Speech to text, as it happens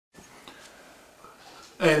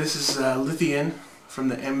Hey, this is Lithian from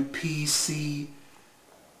the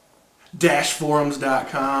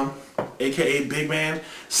MPC-forums.com, aka Big Man.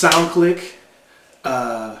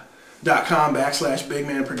 SoundClick.com/Big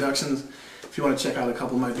Man Productions if you want to check out a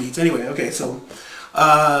couple of my beats. Anyway, okay, so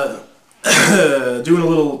doing a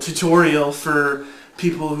little tutorial for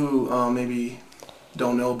people who maybe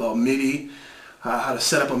don't know about MIDI, how to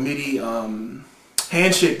set up a MIDI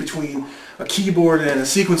handshake between a keyboard and a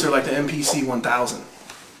sequencer like the MPC 1000.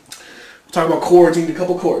 Talk about chords. You need a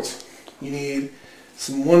couple chords. You need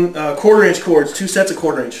some quarter-inch chords, 2 sets of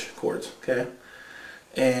quarter-inch chords, okay,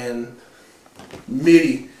 and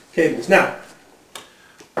MIDI cables. Now,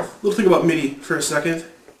 a little thing about MIDI for a second.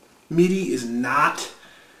 MIDI is not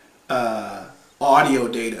audio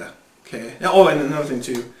data, okay. Oh, and another thing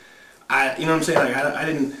too, you know what I'm saying? Like I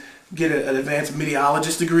didn't get an advanced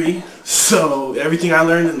MIDIologist degree, so everything I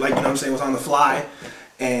learned, like, you know what I'm saying, was on the fly,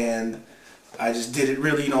 and I just did it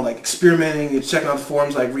really, you know, like experimenting and checking out the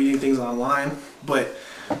forums, like reading things online. But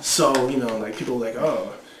so, you know, like people are like,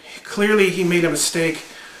 oh, clearly he made a mistake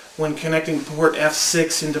when connecting port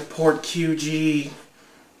F6 into port QG.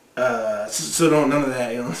 So none of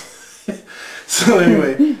that, you know. So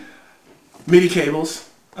anyway, MIDI cables.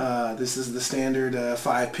 This is the standard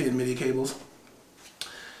 5-pin MIDI cables.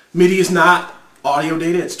 MIDI is not audio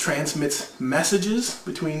data. It transmits messages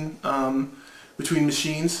between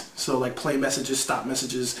machines, so like play messages, stop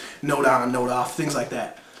messages, note on, note off, things like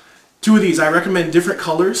that. 2 of these, I recommend different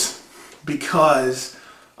colors because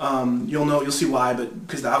you'll see why, but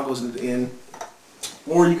because the out goes into the in.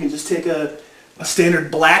 Or you can just take a standard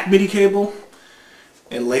black MIDI cable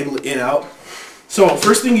and label it in out. So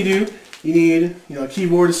first thing you do, you need, you know, a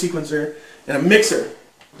keyboard, a sequencer, and a mixer.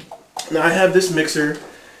 Now I have this mixer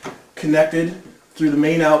connected through the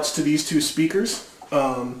main outs to these 2 speakers.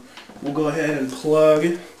 We'll go ahead and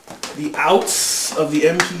plug the outs of the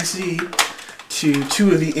MPC to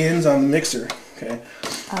 2 of the ins on the mixer. Okay.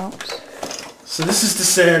 Out. So this is to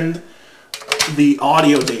send the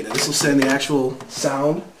audio data. This will send the actual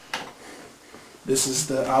sound. This is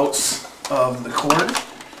the outs of the cord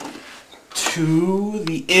to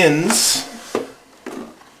the ins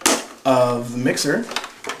of the mixer,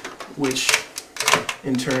 which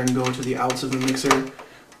in turn go to the outs of the mixer,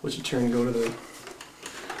 which in turn go to the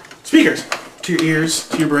speakers, to your ears,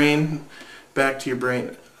 to your brain, back to your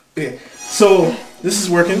brain. Okay, so this is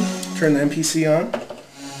working. Turn the MPC on.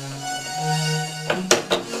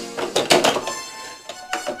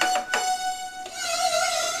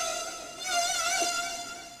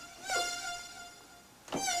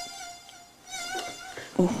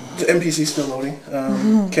 The MPC still loading.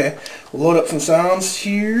 Okay, we'll load up some sounds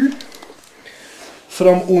here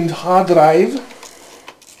from und hard drive.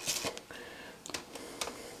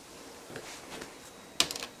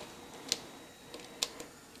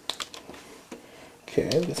 Okay,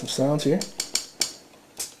 get some sounds here.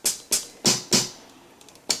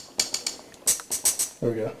 There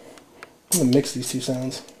we go. I'm gonna mix these 2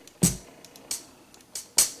 sounds.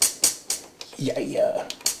 Yeah.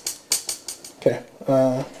 Okay.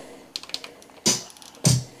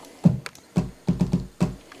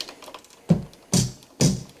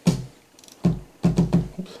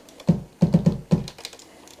 Oops.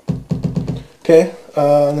 Okay.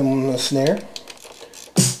 And then the snare.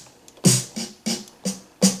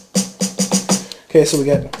 Okay, so we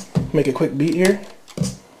make a quick beat here.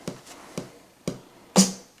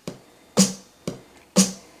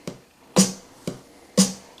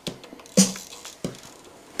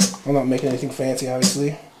 I'm not making anything fancy,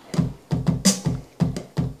 obviously.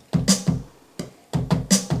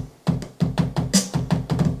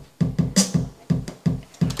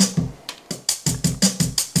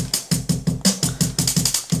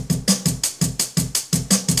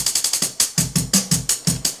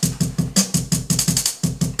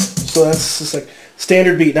 So that's just like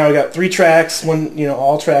standard beat. Now I got 3 tracks, one, you know,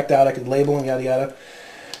 all tracked out. I could label them, yada yada.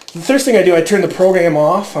 The first thing I do, I turn the program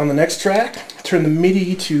off on the next track. Turn the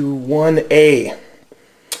MIDI to 1A.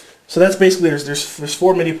 So that's basically there's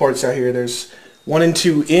 4 MIDI ports out here. There's 1 and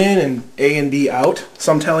 2 in and A and B out.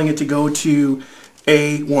 So I'm telling it to go to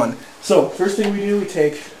A1. So first thing we do, we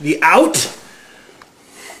take the out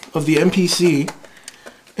of the MPC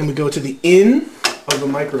and we go to the in of the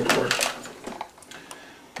micro port.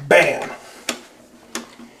 Bam!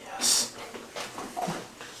 Yes.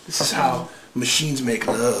 This is how machines make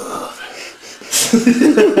love.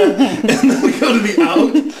 And then we go to the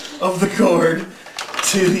out of the cord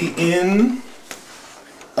to the in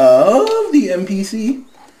of the MPC.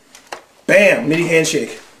 Bam! MIDI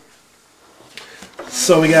handshake.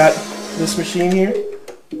 So we got this machine here.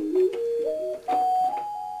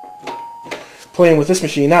 playing with this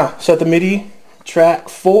machine. Now, set the MIDI track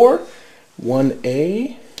 4,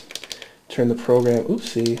 1A. Turn the program,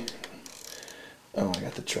 oopsie. Oh, I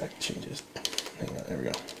got the track changes. Hang on, there we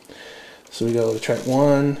go. So we go to track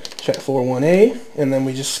 1, track 4, 1A, and then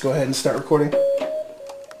we just go ahead and start recording.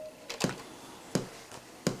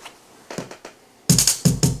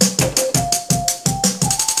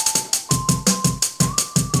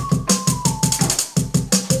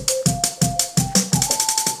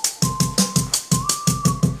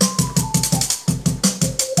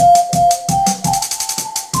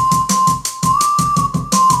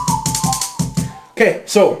 Okay,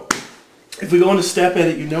 so if we go into step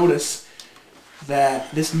edit, you notice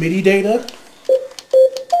that this MIDI data,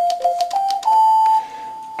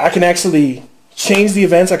 I can actually change the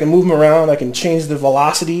events, I can move them around, I can change the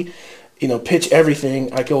velocity, you know, pitch,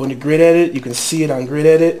 everything. I go into grid edit, you can see it on grid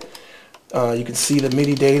edit, you can see the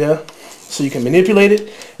MIDI data, so you can manipulate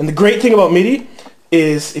it. And the great thing about MIDI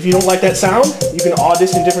is if you don't like that sound, you can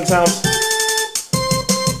audition different sounds.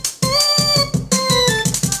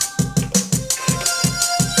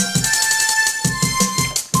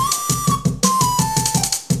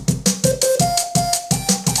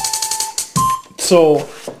 So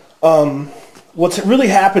what's really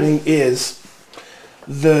happening is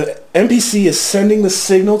the MPC is sending the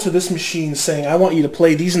signal to this machine saying, I want you to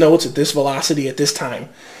play these notes at this velocity at this time.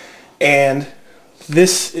 And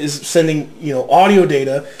this is sending, you know, audio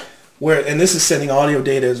data, and this is sending audio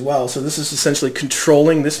data as well. So this is essentially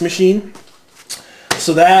controlling this machine.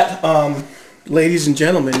 So that, ladies and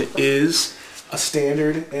gentlemen, is a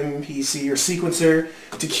standard MPC or sequencer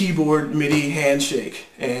to keyboard MIDI handshake.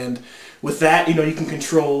 And with that, you know, you can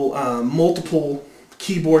control multiple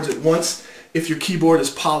keyboards at once. If your keyboard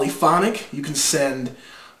is polyphonic, you can send,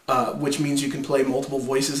 which means you can play multiple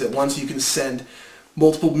voices at once. You can send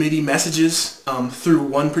multiple MIDI messages through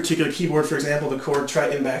one particular keyboard. For example, the chord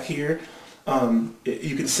Triton back here,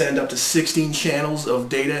 you can send up to 16 channels of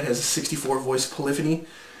data. It has a 64 voice polyphony.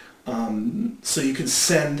 So you can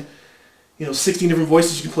send, you know, 16 different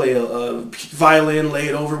voices. You can play a violin, lay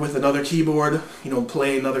it over with another keyboard, you know,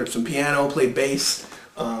 play some piano, play bass.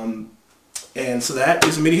 And so that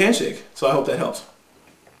is a MIDI handshake. So I hope that helps.